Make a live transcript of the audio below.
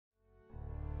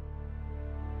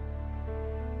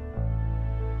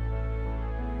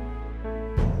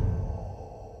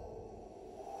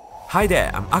Hi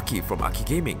there, I'm Aki from Aki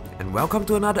Gaming, and welcome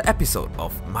to another episode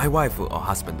of My Waifu or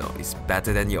Husbando is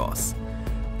Better Than Yours.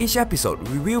 Each episode,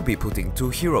 we will be putting two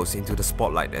heroes into the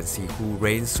spotlight and see who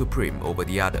reigns supreme over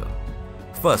the other.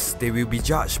 First, they will be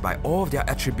judged by all of their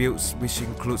attributes, which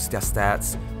includes their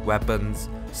stats, weapons,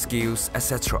 skills,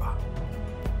 etc.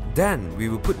 Then, we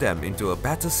will put them into a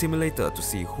battle simulator to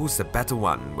see who's the better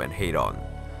one when head-on.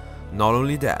 Not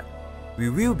only that, we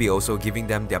will be also giving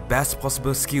them their best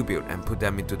possible skill build and put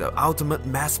them into the ultimate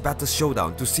mass battle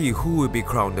showdown to see who will be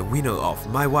crowned the winner of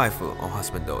My Waifu or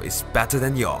Husbando is Better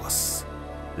Than Yours.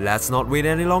 Let's not wait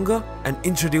any longer and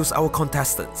introduce our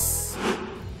contestants.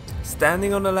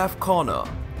 Standing on the left corner,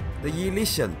 the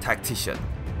Elysian tactician,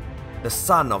 the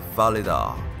son of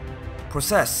Validar,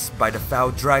 possessed by the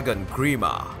fell dragon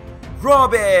Grima,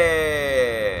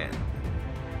 Robin!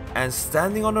 And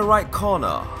standing on the right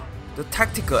corner, the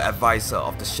tactical advisor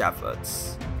of the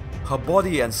Shepherds, her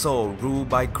body and soul ruled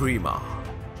by Grima,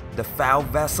 the foul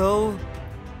vessel,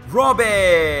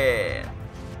 Robin!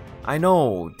 I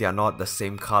know they are not the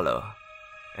same color,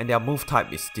 and their move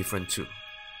type is different too.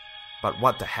 But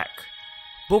what the heck,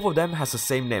 both of them has the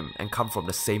same name and come from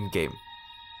the same game.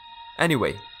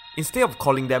 Anyway, instead of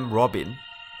calling them Robin,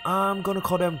 I'm gonna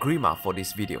call them Grima for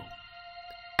this video.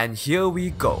 And here we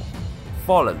go,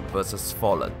 Fallen vs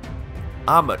Fallen.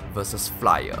 Armored vs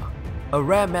Flyer, a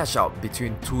rare matchup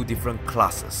between two different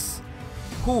classes.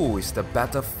 Who is the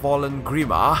better Fallen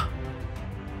Grima?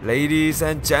 Ladies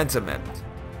and gentlemen,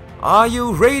 are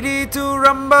you ready to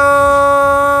rumble?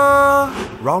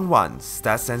 Round 1,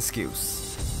 stats and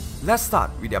skills. Let's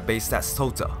start with their base stats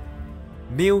total.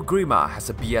 Male Grima has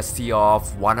a BST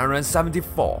of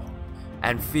 174,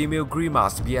 and female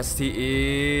Grima's BST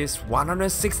is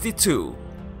 162.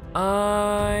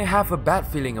 I have a bad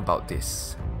feeling about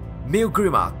this. Male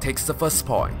Grima takes the first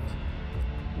point.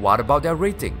 What about their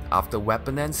rating after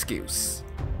weapon and skills?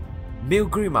 Male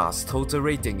Grima's total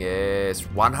rating is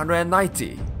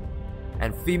 190,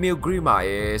 and female Grima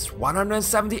is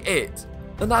 178.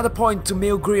 Another point to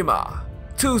male Grima,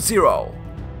 2-0.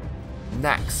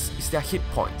 Next is their hit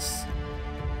points.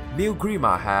 Male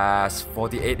Grima has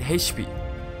 48 HP,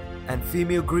 and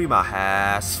female Grima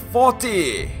has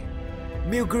 40.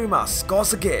 Male Grima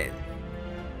scores again.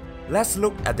 Let's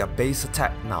look at their base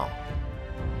attack now.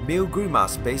 Male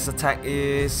Grima's base attack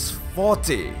is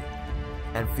 40,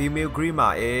 and female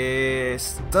Grima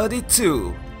is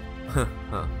 32.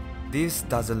 This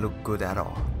doesn't look good at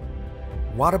all.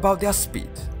 What about their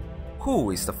speed? Who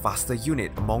is the faster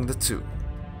unit among the two?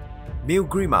 Male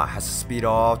Grima has a speed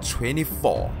of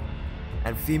 24,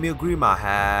 and female Grima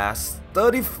has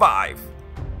 35.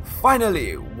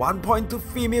 Finally, 1 point to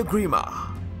female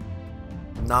Grima.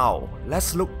 Now,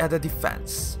 let's look at the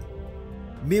defense.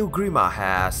 Male Grima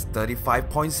has 35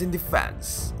 points in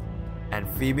defense, and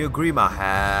female Grima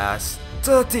has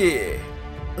 30.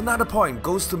 Another point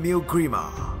goes to male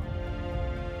Grima.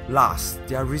 Last,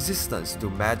 their resistance to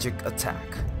magic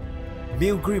attack.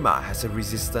 Male Grima has a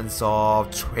resistance of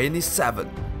 27,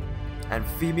 and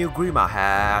female Grima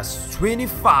has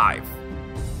 25.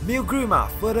 Male Grima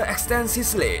further extends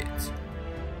his lead.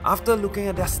 After looking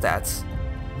at their stats,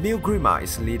 male Grima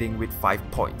is leading with 5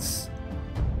 points.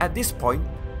 At this point,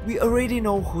 we already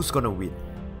know who's gonna win.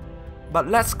 But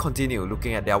let's continue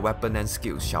looking at their weapon and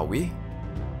skills, shall we?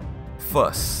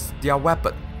 First, their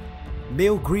weapon.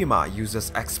 Male Grima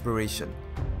uses Expiration,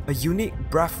 a unique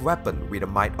breath weapon with a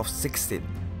might of 16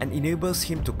 and enables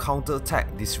him to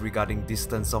counterattack disregarding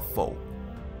distance of foe.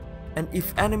 And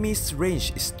if enemy's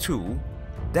range is 2,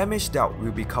 damage dealt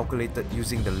will be calculated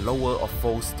using the lower of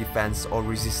foe's defense or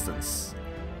resistance.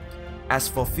 As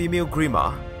for female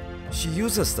Grima, she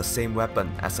uses the same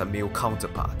weapon as her male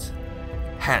counterpart.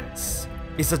 Hence,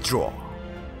 it's a draw.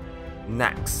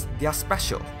 Next, their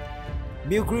special.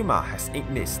 Male Grima has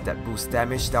Ignis that boosts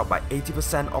damage dealt by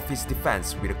 80% of his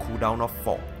defense with a cooldown of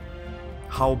 4.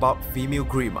 How about female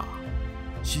Grima?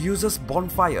 She uses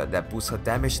Bonfire that boosts her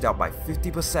damage dealt by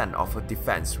 50% of her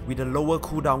defense with a lower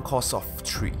cooldown cost of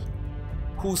 3.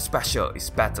 Whose special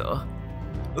is better?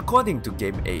 According to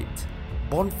Game 8,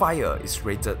 Bonfire is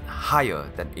rated higher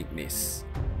than Ignis.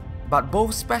 But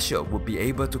both special would be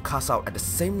able to cast out at the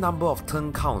same number of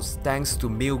turn counts thanks to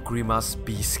male Grima's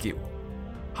B skill.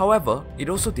 However, it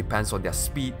also depends on their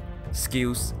speed,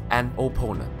 skills, and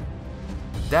opponent.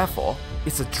 Therefore,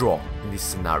 it's a draw in this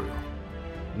scenario.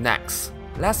 Next,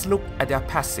 let's look at their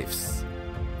passives.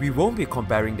 We won't be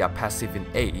comparing their passive in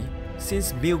A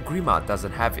since male Grima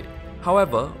doesn't have it.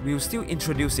 However, we'll still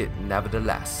introduce it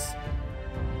nevertheless.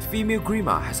 Female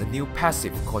Grima has a new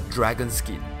passive called Dragon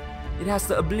Skin. It has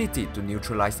the ability to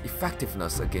neutralize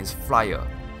effectiveness against Flyer,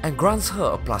 and grants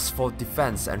her a +4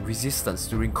 defense and resistance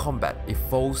during combat if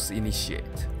foes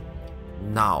initiate.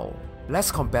 Now,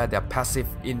 let's compare their passive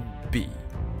in B.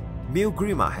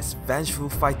 M.Grima has Vengeful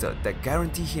Fighter that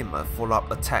guarantee him a follow-up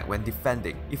attack when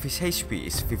defending if his HP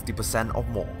is 50% or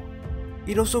more.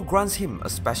 It also grants him a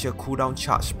special cooldown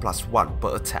charge +1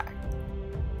 per attack.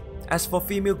 As for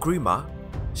female Grima,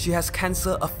 she has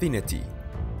Cancer Affinity.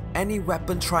 Any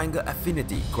weapon triangle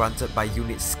affinity granted by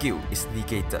unit skill is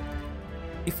negated.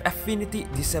 If affinity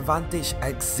disadvantage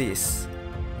exists,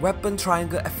 weapon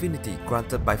triangle affinity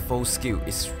granted by foe skill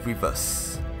is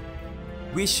reversed.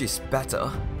 Which is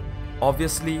better?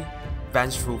 Obviously,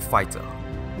 Vengeful Fighter.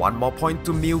 1 more point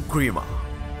to M.Grima.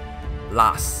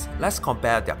 Last, let's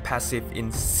compare their passive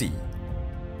in C.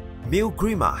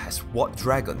 M.Grima has Ward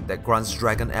Dragon that grants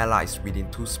dragon allies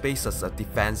within 2 spaces a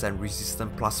defense and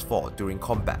resistance +4 during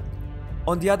combat.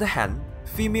 On the other hand,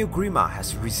 female Grima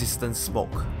has Resistance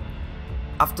Smoke.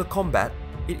 After combat,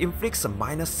 it inflicts a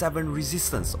 -7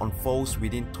 resistance on foes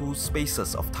within 2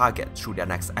 spaces of target through their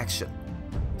next action.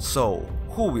 So,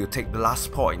 who will take the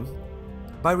last point?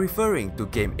 By referring to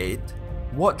Game 8,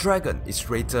 Ward Dragon is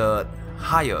rated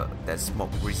higher than Smoke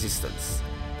Resistance.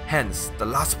 Hence, the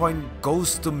last point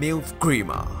goes to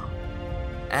M.Grima.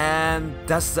 And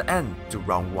that's the end to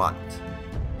round 1.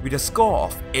 With a score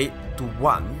of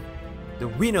 8-1, the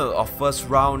winner of first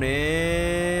round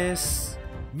is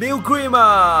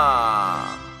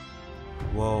M.Grima!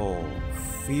 Whoa,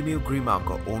 female Grima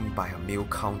got owned by her male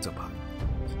counterpart.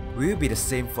 Will it be the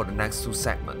same for the next 2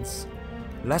 segments?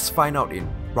 Let's find out in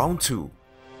round 2,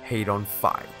 Head-on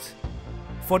Fight.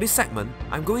 For this segment,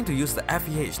 I'm going to use the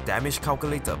FEH damage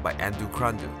calculator by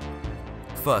Krandu.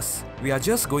 First, we are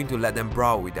just going to let them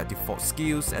brawl with their default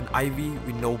skills and IV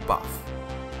with no buff.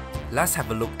 Let's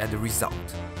have a look at the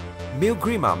result.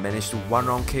 M.Grima managed to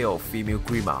 1-round KO female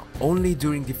Grima only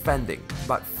during defending,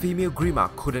 but female Grima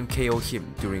couldn't KO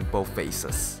him during both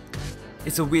phases.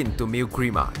 It's a win to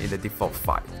M.Grima in the default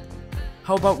fight.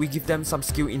 How about we give them some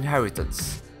skill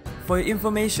inheritance? For your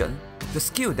information, the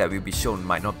skill that will be shown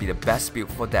might not be the best build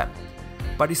for them,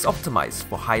 but is optimized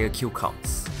for higher kill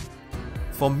counts.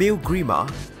 For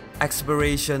M.Grima,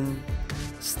 Expiration,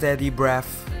 Steady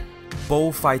Breath,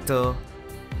 Bow Fighter,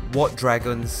 Ward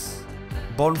Dragons,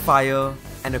 Bonfire,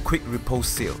 and a Quick Repose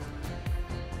Seal.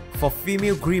 For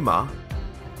female Grima,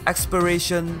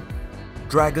 Expiration,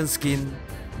 Dragon Skin,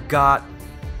 Guard,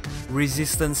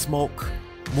 Resistance Smoke,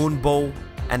 Moonbow,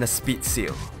 and a Speed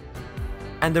Seal.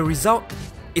 And the result?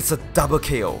 It's a double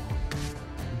KO.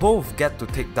 Both get to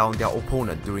take down their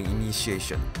opponent during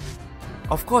initiation.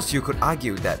 Of course, you could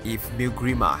argue that if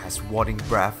M.Grima has Warding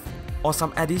Breath or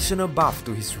some additional buff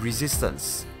to his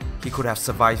resistance, he could have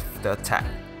survived the attack.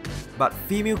 But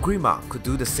female Grima could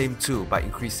do the same too by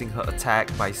increasing her attack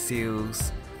by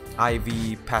seals,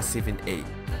 IV, passive in 8.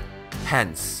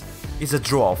 Hence, it's a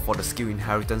draw for the skill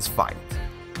inheritance fight.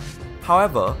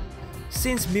 However,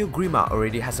 since M.Grima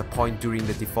already has a point during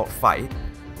the default fight,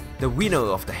 the winner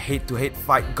of the head-to-head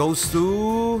fight goes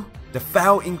to the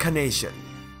Foul Incarnation.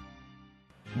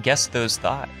 Guess those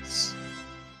thighs.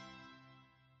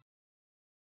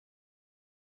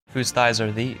 Whose thighs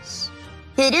are these?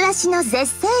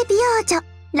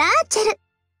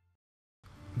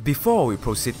 Before we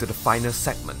proceed to the final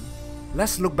segment,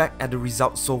 let's look back at the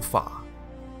results so far.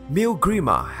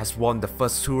 M.Grima has won the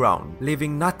first 2 rounds,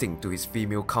 leaving nothing to his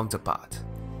female counterpart.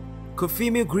 Could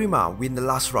female Grima win the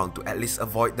last round to at least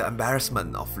avoid the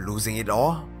embarrassment of losing it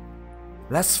all?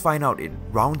 Let's find out in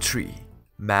round 3,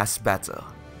 Mass Battle.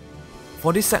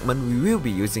 For this segment, we will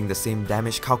be using the same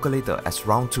damage calculator as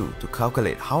round 2 to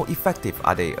calculate how effective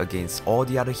are they against all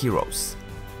the other heroes.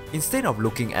 Instead of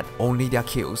looking at only their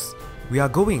kills, we are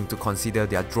going to consider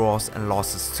their draws and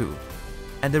losses too,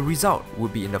 and the result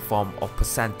would be in the form of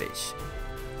percentage.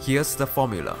 Here's the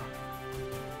formula.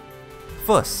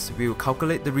 First, we will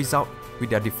calculate the result with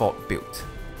their default build.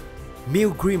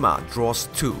 M.Grima draws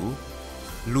 2,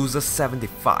 loses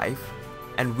 75,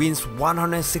 and wins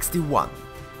 161.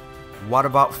 What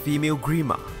about female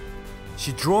Grima?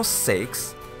 She draws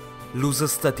 6,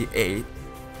 loses 38,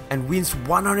 and wins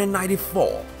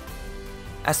 194.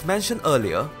 As mentioned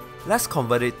earlier, let's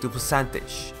convert it to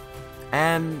percentage.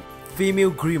 And female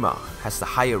Grima has the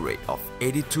higher rate of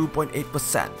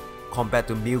 82.8% compared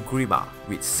to M.Grima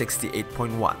with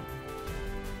 68.1%.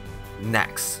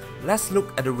 Next, let's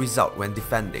look at the result when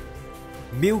defending.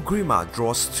 M.Grima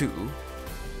draws 2,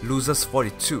 loses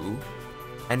 42,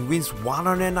 and wins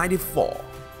 194.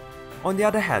 On the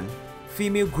other hand,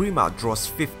 female Grima draws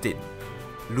 15,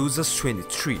 loses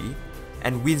 23,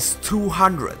 and wins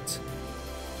 200.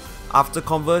 After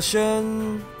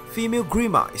conversion, female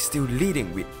Grima is still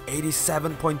leading with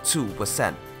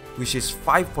 87.2%, which is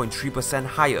 5.3%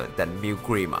 higher than male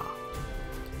Grima.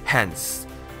 Hence,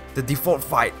 the default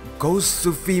fight goes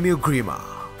to female Grima.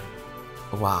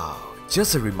 Wow,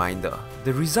 just a reminder,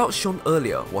 the result shown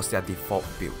earlier was their default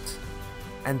build,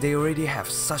 and they already have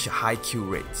such a high kill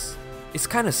rates. It's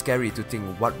kinda scary to think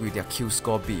what will their kill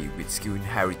score be with skill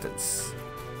inheritance.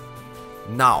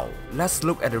 Now, let's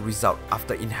look at the result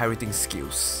after inheriting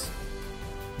skills.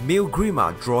 Male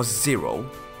Grima draws 0,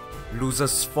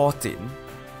 loses 14,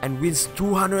 and wins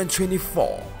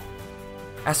 224.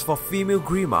 As for female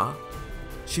Grima,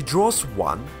 she draws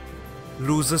 1,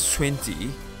 loses 20,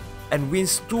 and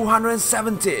wins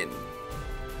 217.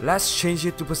 Let's change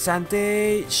it to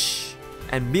percentage.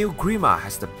 And male Grima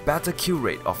has the better kill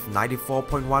rate of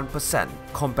 94.1%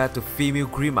 compared to female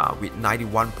Grima with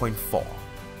 91.4%.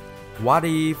 What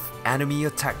if enemy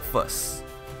attack first?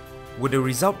 Would the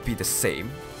result be the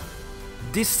same?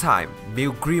 This time,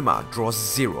 male Grima draws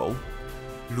 0,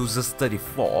 loses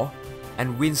 34,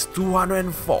 and wins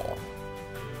 204.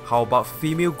 How about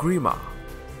female Grima?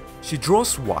 She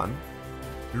draws 1,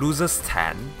 loses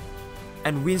 10,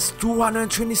 and wins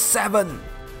 227.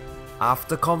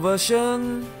 After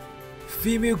conversion,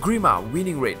 female Grima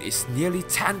winning rate is nearly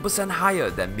 10% higher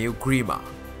than male Grima.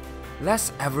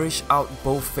 Let's average out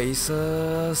both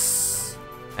faces,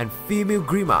 and female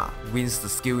Grima wins the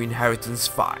skill inheritance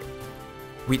fight.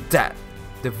 With that,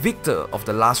 the victor of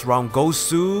the last round goes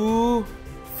to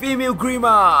female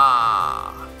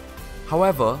Grima.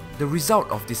 However, the result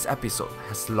of this episode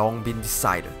has long been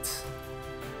decided.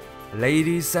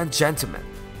 Ladies and gentlemen,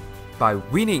 by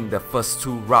winning the first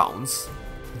 2 rounds,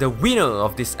 the winner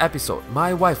of this episode,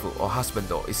 My Waifu or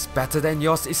Husbando, is better than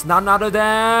yours is none other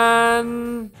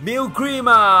than male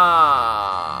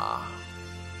Grima.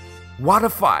 What a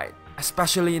fight,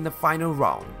 especially in the final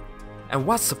round. And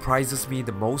what surprises me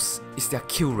the most is their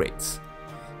kill rates.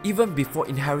 Even before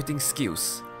inheriting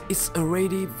skills, it's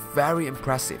already very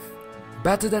impressive.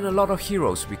 Better than a lot of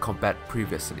heroes we compared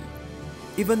previously.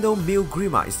 Even though male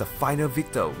Grima is the final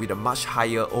victor with a much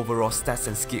higher overall stats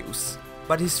and skills,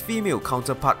 but his female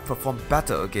counterpart performed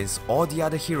better against all the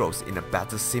other heroes in a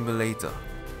battle simulator.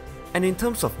 And in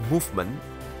terms of movement,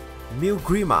 male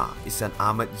Grima is an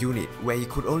armored unit where he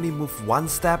could only move 1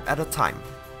 step at a time,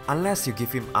 unless you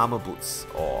give him armor boots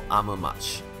or armor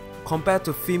march, compared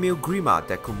to female Grima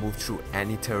that could move through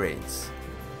any terrains.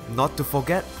 Not to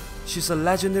forget, she's a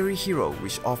legendary hero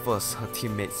which offers her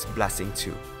teammates blessing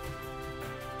too.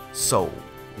 So,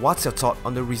 what's your thought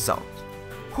on the result?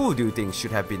 Who do you think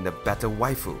should have been the better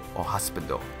waifu or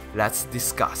husbando? Let's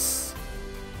discuss.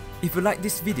 If you like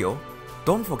this video,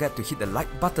 don't forget to hit the like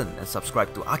button and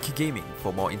subscribe to Aki Gaming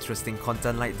for more interesting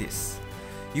content like this.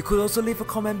 You could also leave a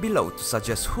comment below to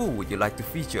suggest who would you like to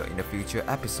feature in a future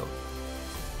episode.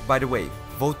 By the way,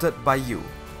 voted by you,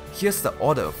 here's the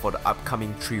order for the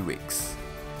upcoming 3 weeks.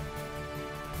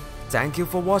 Thank you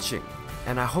for watching,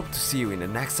 and I hope to see you in the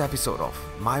next episode of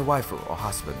My Waifu or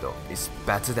Husbando is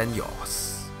Better Than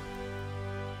Yours.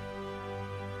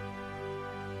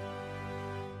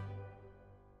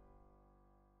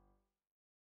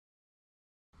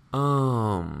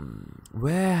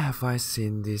 Where have I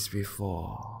seen this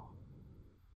before?